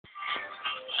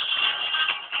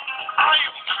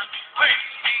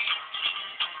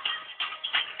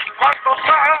Cuando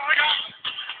salga a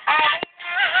volar,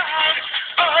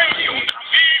 hay una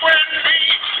amigo en mí,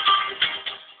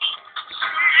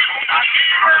 un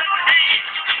amigo en mí,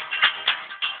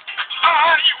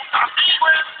 hay un amigo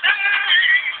en mí.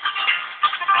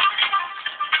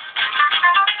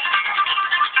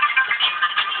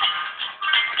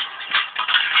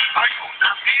 Hay un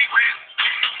amigo en mí,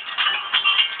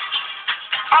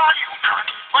 hay un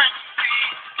amigo en mí.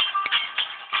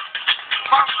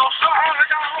 Cuando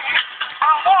salga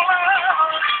a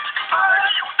volar,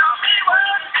 hay un amigo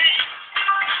en mí.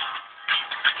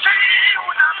 Sí,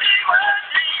 un amigo en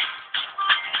mí.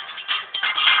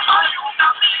 Hay un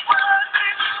amigo en mí.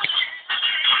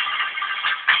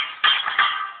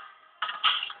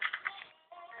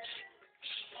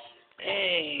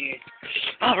 Hey.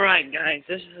 Alright, guys,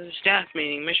 this is a staff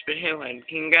meeting. Mr. Hillhead, you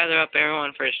can gather up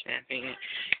everyone for a staff meeting.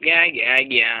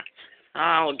 Yeah.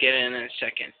 I'll get in a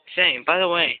second. Say, by the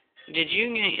way, did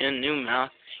you get a new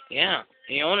mouth? Yeah,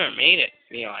 the owner made it.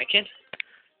 Do you like it?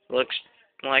 Looks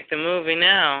like the movie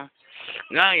now.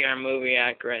 Now you're movie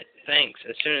accurate. Thanks.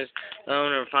 As soon as the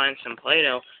owner finds some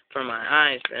Play-Doh for my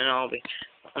eyes, then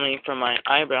for my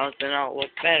eyebrows, then I'll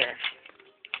look better.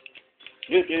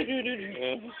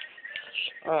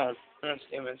 Oh, that's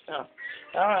stupid stuff.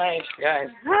 Alright, guys.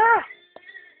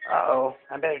 Uh-oh,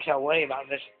 I better tell Woody about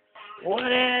this.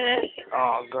 Woody!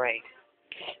 Oh, great.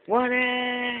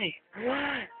 Woody!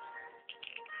 What?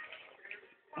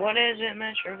 What is it,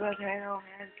 Mr. Potato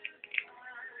Head?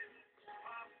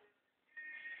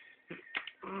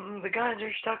 The guys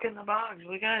are stuck in the box.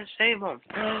 We gotta save them.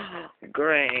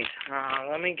 Great.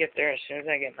 Let me get there as soon as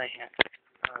I get my hat.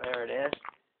 There it is.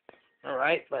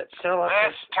 Alright, but still up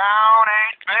This town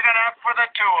ain't big enough for the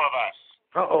two of us.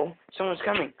 Uh-oh, someone's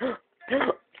coming.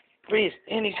 Freeze,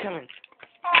 Andy's coming.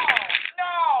 Oh,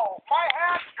 no! My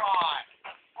hat's gone!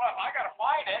 Well, I gotta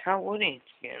find it. How would he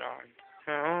get on?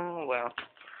 Oh, well.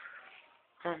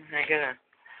 I gotta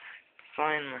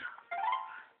find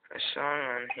a song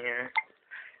on here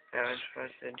that I was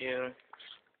supposed to do.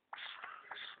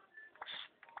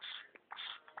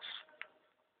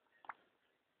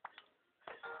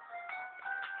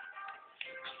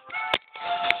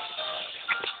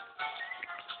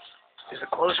 Is it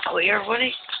close clear,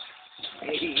 Woody?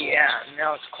 Yeah,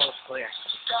 now it's close clear.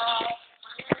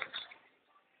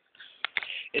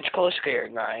 It's close clear,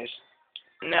 guys.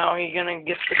 Now are you gonna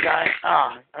get the guy?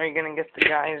 Are you gonna get the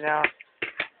guys out?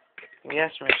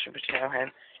 Yes, Mr. Potato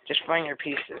Head. Just find your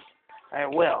pieces. I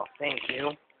will. Thank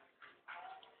you.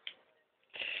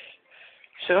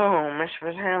 So, Mr.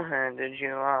 Potato Head, did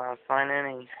you find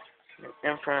any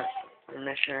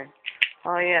information?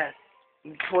 Oh yes,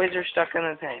 the toys are stuck in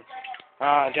the tank.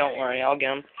 Don't worry, I'll get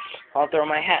them. I'll throw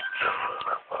my hat.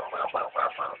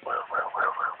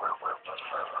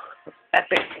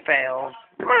 Epic fail.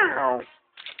 Wow.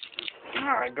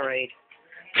 Great.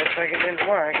 Looks like it didn't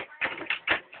work.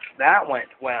 That went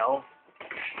well.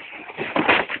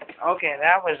 Okay,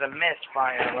 that was a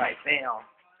misfire right there.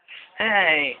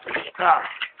 Hey,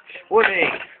 Woody,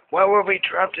 why were we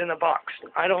trapped in the box?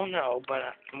 I don't know,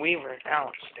 but we were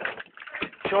out still.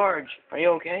 George, are you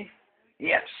okay?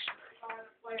 Yes.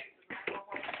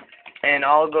 And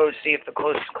I'll go see if the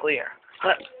coast is clear.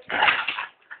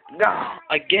 No,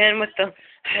 again with the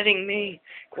heading me.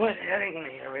 Quit heading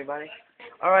me, everybody.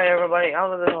 Alright, everybody,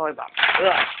 out of the lollipop.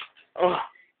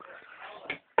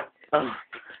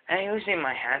 Hey, who's seen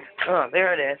my hat? Oh,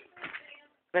 there it is.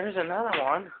 There's another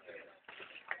one.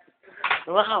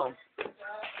 Hello.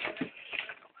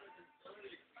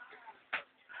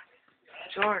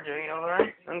 George, are you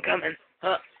alright? I'm coming.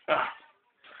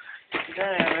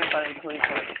 Good, everybody, please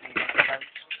wait.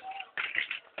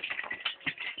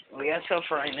 Well, yeah, so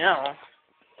for right now.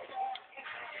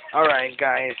 Alright,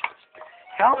 guys.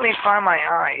 Help me find my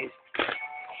eyes.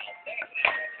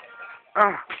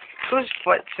 Whose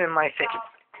foot's in my face?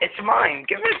 It's mine.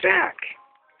 Give it back.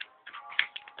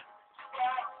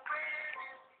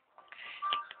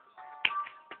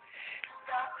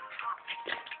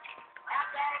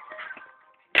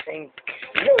 Thank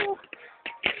you.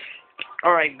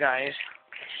 Alright, guys.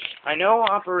 I know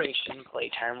Operation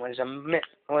Playtime was a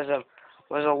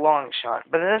long shot,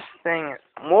 but this thing is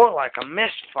more like a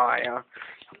misfire.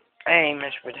 Hey,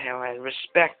 Mr. Potato Head,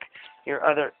 respect the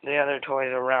other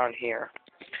toys around here.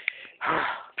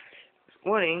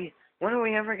 Woody, when are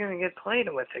we ever gonna get played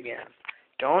with again?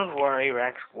 Don't worry,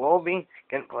 Rex. We'll be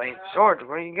getting played. George,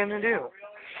 what are you gonna do?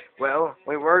 Well,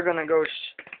 we were gonna go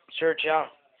search out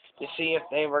to see if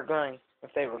they were going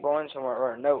somewhere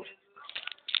or a note.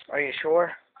 Are you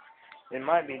sure? It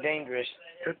might be dangerous.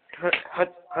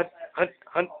 Hunt.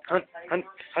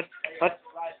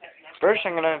 First, I'm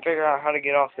I'm gonna figure out how to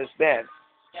get off this bed.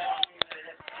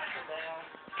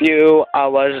 Few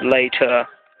hours later.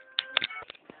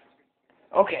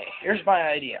 Okay, here's my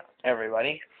idea,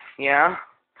 everybody. Yeah?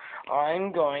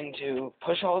 I'm going to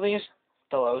push all these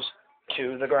pillows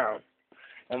to the ground.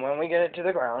 And when we get it to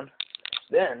the ground,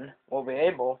 then we'll be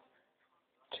able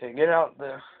to get out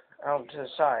to the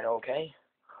side, okay?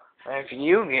 If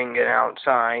you can get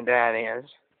outside, that is.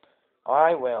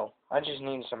 I will. I just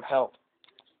need some help.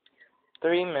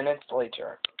 3 minutes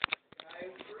later.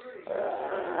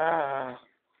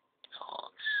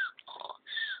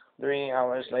 3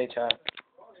 hours later.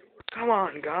 Come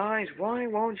on, guys. Why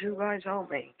won't you guys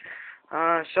help me?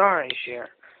 Sorry,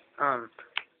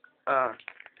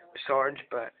 Sarge,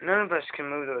 but none of us can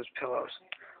move those pillows.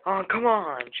 Oh, come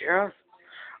on, Sheriff.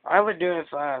 I would do it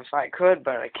if I could,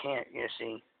 but I can't, you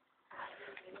see.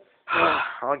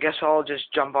 I guess I'll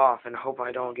just jump off and hope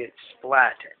I don't get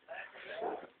splatted.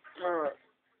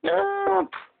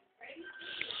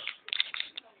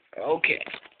 Okay,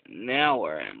 now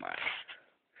where am I?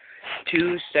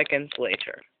 2 seconds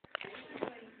later.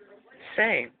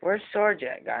 Say, where's Sarge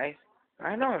at, guys?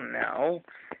 I don't know.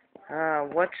 Uh-oh,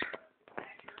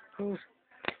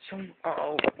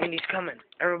 Wendy's coming.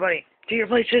 Everybody, to your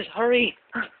places, hurry!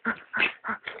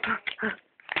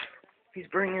 He's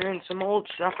bringing in some old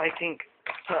stuff, I think.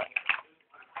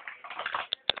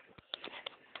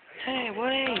 Hey,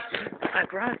 wait! I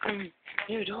brought some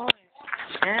new toys.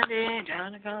 Andy,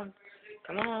 time to come.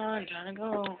 Come on, time to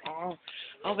go.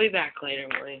 I'll be back later,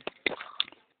 Woody.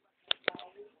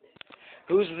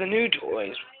 Who's the new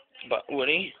toys? But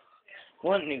Woody?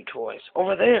 What new toys?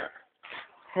 Over there.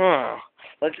 Huh.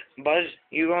 Buzz,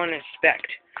 you go and inspect.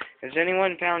 Has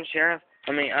anyone found Sheriff?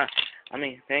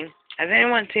 Thing? Has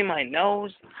anyone seen my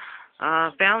nose?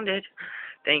 Found it.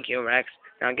 Thank you, Rex.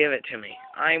 Now give it to me.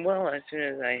 I will as soon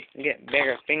as I get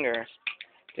bigger fingers.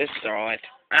 Just throw it.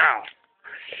 Ow.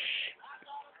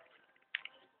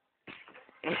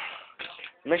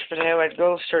 Mr. Potato Head,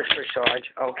 go search for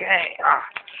Sarge. Okay.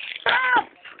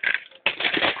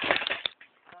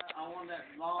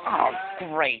 Oh,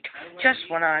 great. Just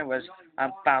when I was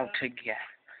about to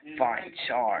find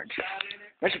Sarge.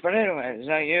 Mr. Potato Head, is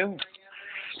that you?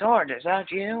 Sarge, is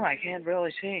that you? I can't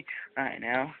really see right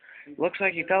now. Looks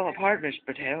like you fell apart, Mr.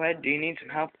 Potato Head. Do you need some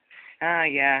help?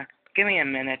 Yeah. Give me a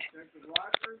minute.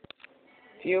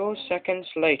 Few seconds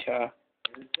later.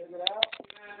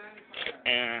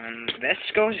 And this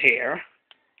goes here.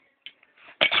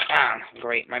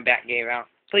 Great. My back gave out.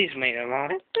 Please wait a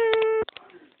moment.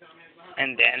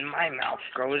 And then my mouth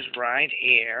goes right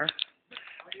here.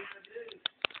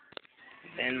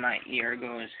 Then my ear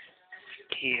goes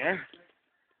here.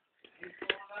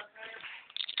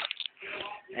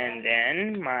 And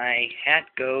then my hat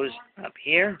goes up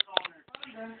here.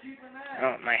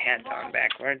 Oh, my hat's on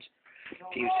backwards.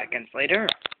 A few seconds later.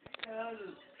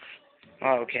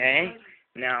 Okay.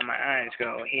 Now my eyes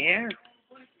go here.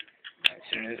 As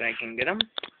soon as I can get them.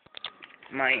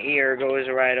 My ear goes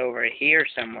right over here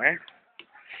somewhere.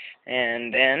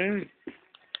 And then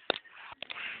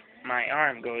my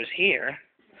arm goes here.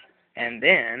 And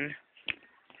then,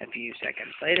 a few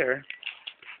seconds later,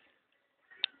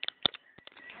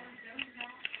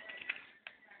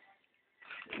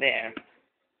 there.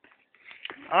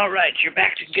 Alright, you're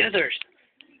back together.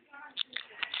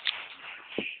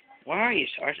 Where are you,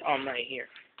 Sarge? Oh, I'm right here.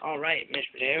 Alright, Miss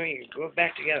Potato, you go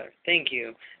back together. Thank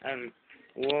you.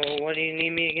 What do you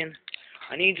need me again?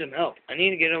 I need some help. I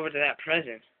need to get over to that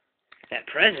present. That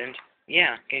present?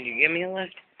 Yeah, can you give me a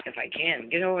lift? If I can,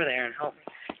 get over there and help me.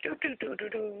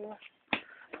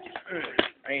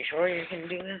 Are you sure you can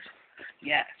do this?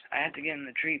 Yes, I have to get in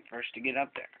the tree first to get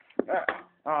up there.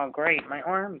 Oh, great, my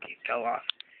arm fell off.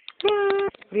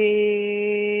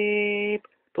 Beep.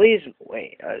 Please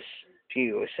wait a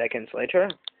few seconds later.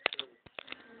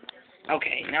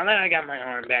 Okay, now that I got my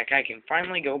arm back, I can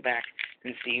finally go back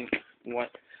and see what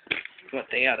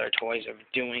the other toys are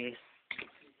doing.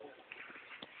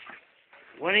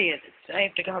 What do you think? I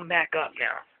have to come back up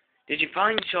now. Did you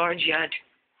find Sarge yet?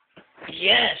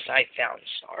 Yes, I found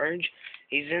Sarge.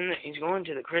 He's going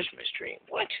to the Christmas tree.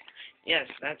 What? Yes,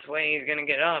 that's the way he's gonna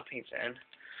get up, he said.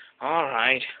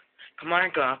 Alright. Come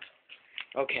back up.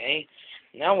 Okay.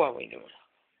 Now what are we doing?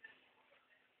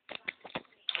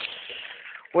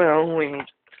 Well,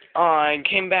 I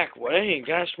came back. Well, hey,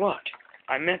 guess what?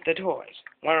 I met the toys.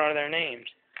 What are their names?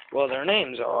 Well, their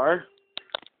names are...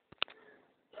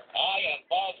 I am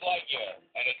Buzz Lightyear,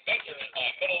 and adventure is my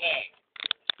middle name.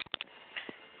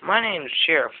 My name's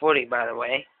Sheriff Woody, by the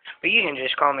way, but you can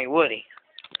just call me Woody.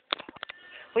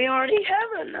 We already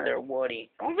have another Woody.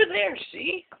 Over there,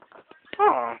 see?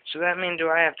 Oh, so that means do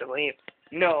I have to leave?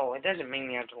 No, it doesn't mean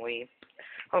you have to leave.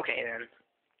 Okay, then.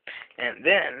 And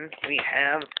then we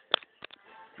have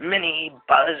Mini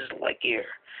Buzz Lightyear.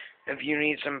 If you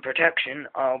need some protection,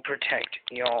 I'll protect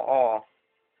y'all all.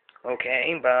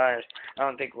 Okay, but I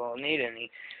don't think we'll need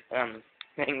any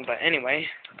thing. But anyway,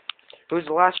 who's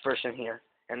the last person here?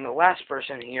 And the last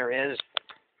person here is,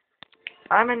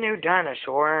 I'm a new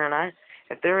dinosaur, and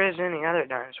if there is any other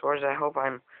dinosaurs, I hope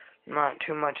I'm not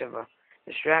too much of a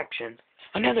distraction.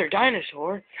 Another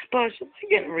dinosaur? Buzz, am I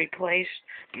getting replaced?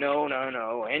 No.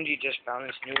 Angie just found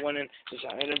this new one and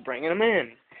decided to bring him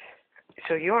in.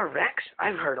 So you're Rex?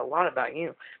 I've heard a lot about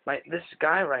you. This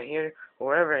guy right here,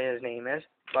 whoever his name is,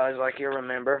 Buzz, like you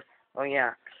remember. Oh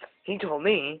yeah, he told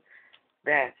me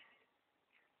that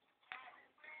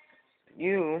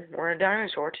you were a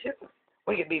dinosaur too.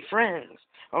 We could be friends.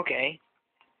 Okay.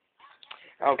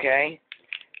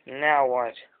 Now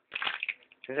what?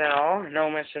 Is that all? No,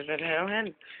 Mr. Potato.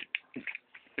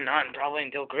 Not probably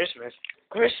until Christmas.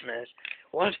 Christmas?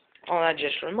 What? Oh, that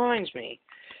just reminds me.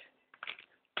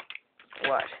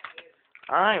 What?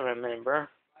 I remember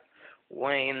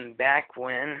back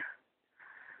when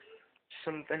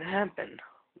something happened.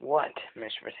 What,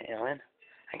 Mr. Potato?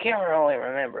 I can't really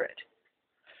remember it.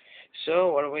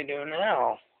 So, what do we do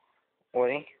now,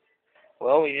 Woody?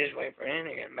 Well, we just wait for him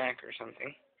to get back or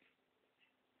something.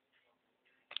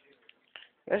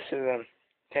 This is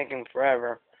taking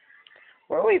forever.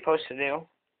 What are we supposed to do?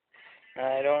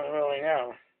 I don't really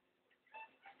know.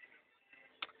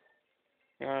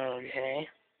 Okay.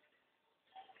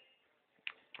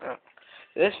 Oh,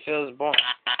 this feels boring.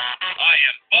 I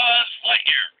am Buzz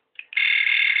Lightyear.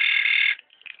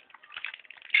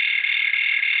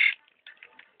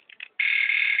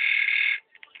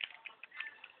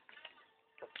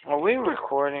 Are we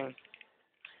recording?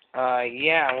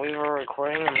 Yeah, we were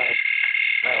recording and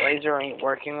my laser ain't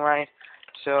working right,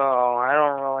 so I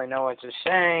don't really know what to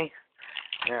say,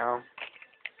 you know.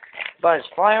 Buzz,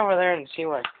 fly over there and see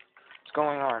what's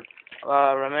going on.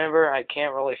 Remember, I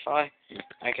can't really fly.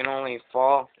 I can only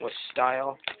fall with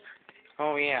style.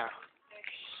 Oh, yeah.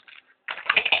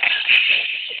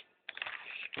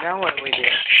 Now what do we do?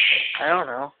 I don't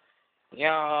know.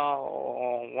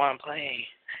 Y'all wanna play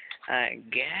a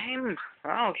game?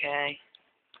 Okay.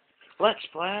 Let's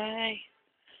play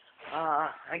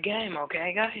a game,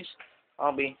 okay, guys?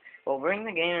 We'll bring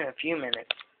the game in a few minutes.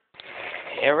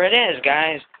 Here it is,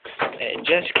 guys. It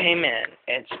just came in.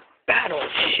 It's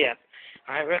Battleship.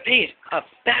 I repeat, a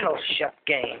Battleship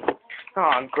game.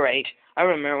 Oh, great. I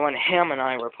remember when Ham and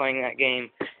I were playing that game.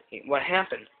 What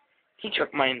happened? He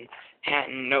took my hat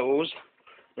and nose.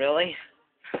 Really?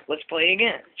 Let's play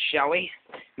again, shall we?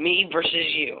 Me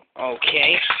versus you.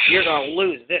 Okay, you're gonna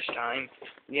lose this time.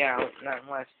 Yeah, not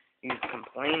unless you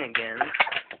complain again.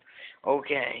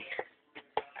 Okay.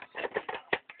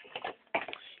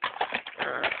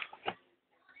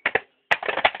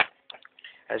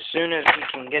 As soon as we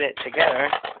can get it together,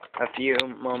 a few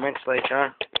moments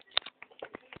later.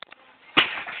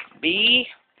 B5.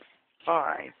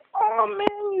 Oh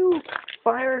man, you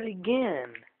fired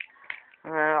again.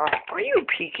 Are you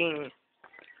peeking?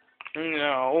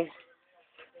 No.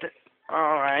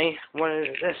 Alright, what is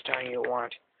it this time you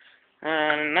want?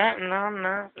 Not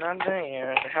the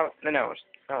ears. The nose.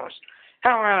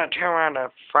 How about a 2 out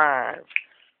of 5?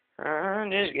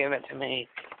 Just give it to me.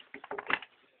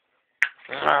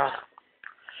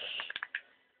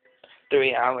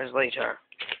 3 hours later.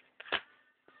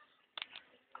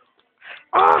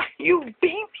 Oh, you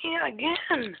beat me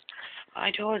again!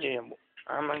 I told you,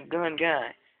 I'm a good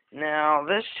guy. Now,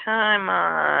 this time,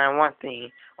 I want the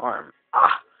arm.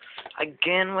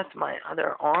 Again with my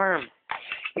other arm.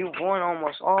 You won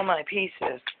almost all my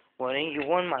pieces, Woody. You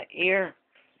won my ear,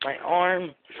 my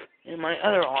arm, and my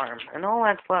other arm. And all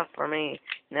that's left for me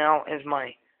now is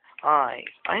my eyes.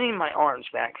 I need my arms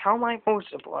back. How am I supposed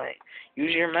to play?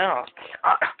 Use your mouth.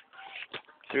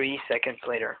 3 seconds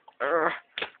later.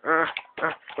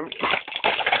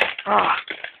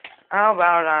 How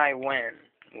about I win?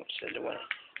 Said the winner.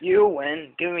 You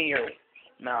win. Give me your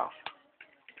mouth.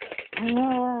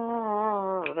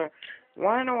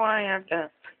 Why do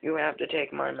you have to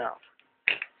take my mouth?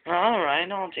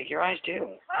 Alright, I'll take your eyes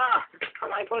too. How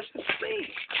am I supposed to sleep?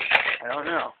 I don't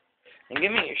know. And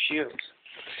give me your shoes.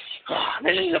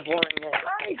 This is a boring game.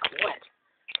 I quit.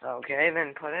 Okay,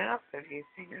 then put it up if you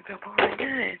think it's a boring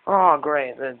game. Oh,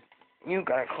 great. Then you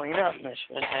gotta clean up, Miss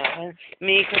Van.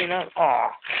 Me clean up?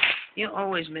 You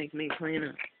always make me clean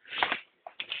up.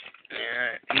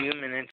 A few minutes